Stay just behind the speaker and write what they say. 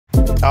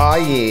Oh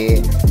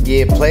yeah,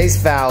 yeah, place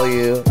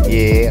value,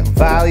 yeah,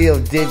 value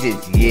of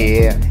digits,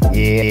 yeah,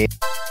 yeah.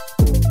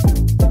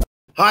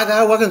 Hi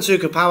there, welcome to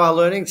Kapow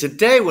Learning.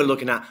 Today we're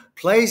looking at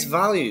place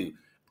value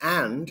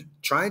and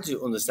trying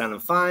to understand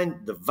and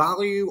find the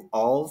value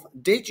of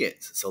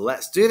digits. So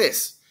let's do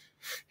this.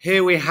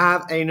 Here we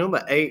have a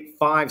number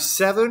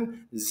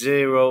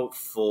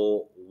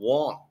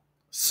 857041.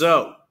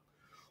 So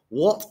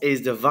what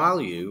is the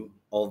value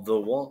of the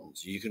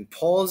ones? You can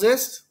pause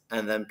this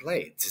and then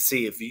play it to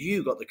see if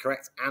you got the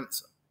correct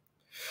answer.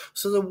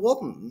 So the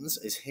ones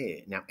is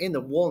here. Now in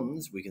the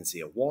ones we can see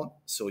a 1.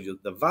 So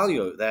the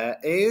value there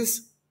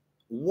is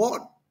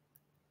 1.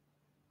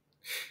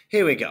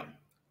 Here we go.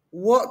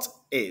 What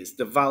is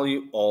the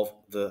value of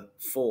the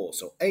 4?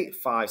 So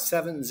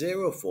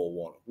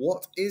 857041.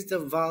 What is the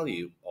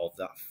value of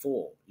that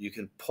 4? You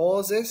can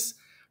pause this,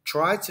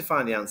 try to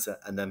find the answer,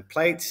 and then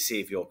play to see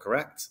if you're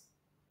correct.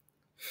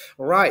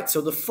 All right,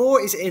 so the 4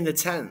 is in the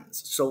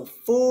tens. So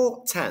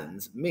 4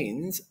 tens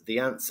means the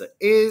answer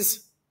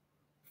is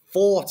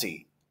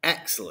 40.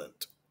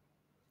 Excellent.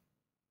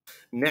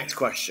 Next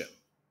question.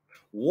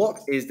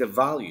 What is the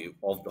value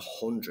of the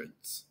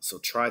hundreds? So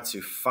try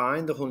to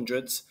find the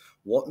hundreds.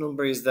 What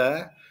number is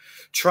there?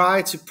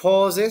 Try to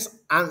pause this,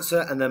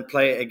 answer, and then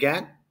play it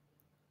again.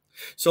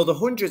 So the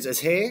hundreds is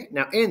here.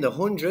 Now in the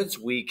hundreds,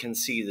 we can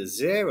see the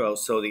 0.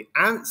 So the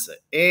answer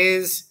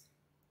is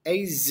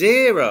a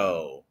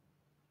 0.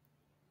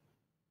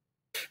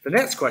 The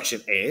next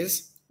question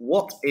is,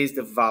 what is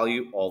the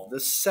value of the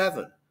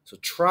 7? So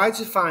try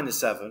to find the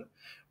 7,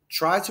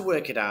 try to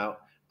work it out,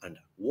 and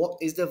what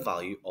is the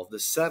value of the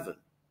 7?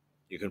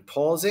 You can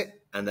pause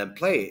it and then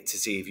play it to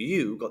see if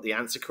you got the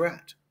answer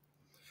correct.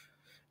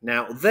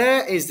 Now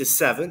there is the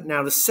 7.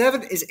 Now the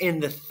 7 is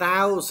in the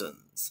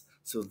thousands.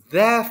 So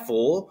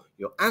therefore,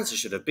 your answer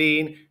should have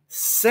been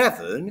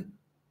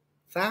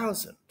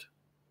 7,000.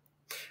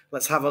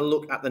 Let's have a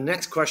look at the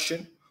next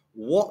question.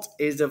 What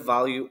is the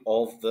value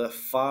of the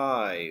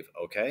 5?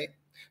 Okay,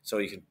 so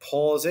you can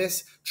pause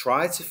this,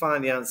 try to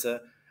find the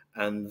answer,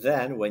 and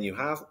then when you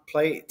have,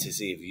 play it to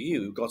see if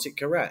you got it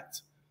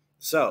correct.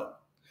 So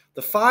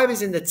the 5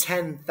 is in the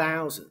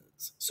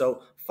 10,000s.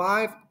 So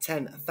 5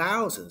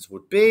 10,000s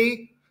would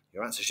be,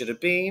 your answer should have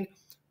been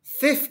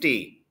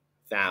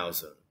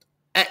 50,000.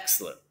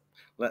 Excellent.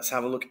 Let's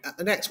have a look at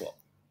the next one.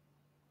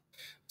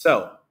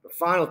 So the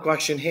final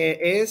question here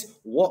is,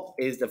 what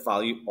is the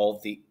value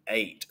of the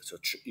 8? So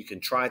you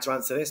can try to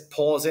answer this,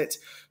 pause it,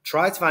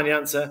 try to find the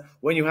answer.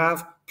 When you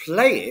have,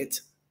 play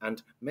it,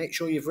 and make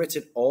sure you've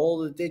written all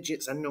the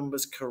digits and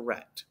numbers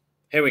correct.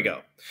 Here we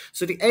go.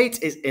 So the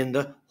 8 is in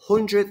the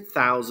hundred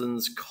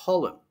thousands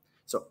column.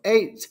 So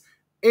 8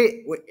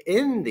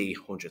 in the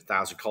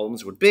 100,000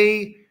 columns would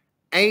be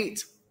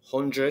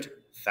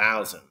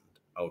 800,000.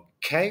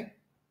 Okay?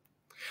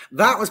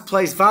 That was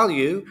place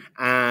value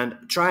and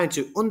trying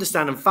to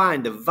understand and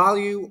find the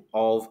value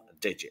of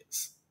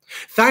digits.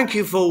 Thank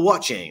you for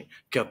watching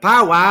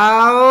Kapow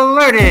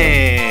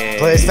Learning.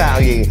 Place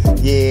value,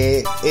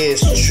 yeah,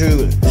 it's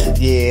true,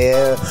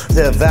 yeah.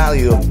 The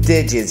value of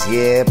digits,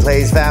 yeah,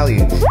 place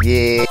value,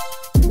 yeah.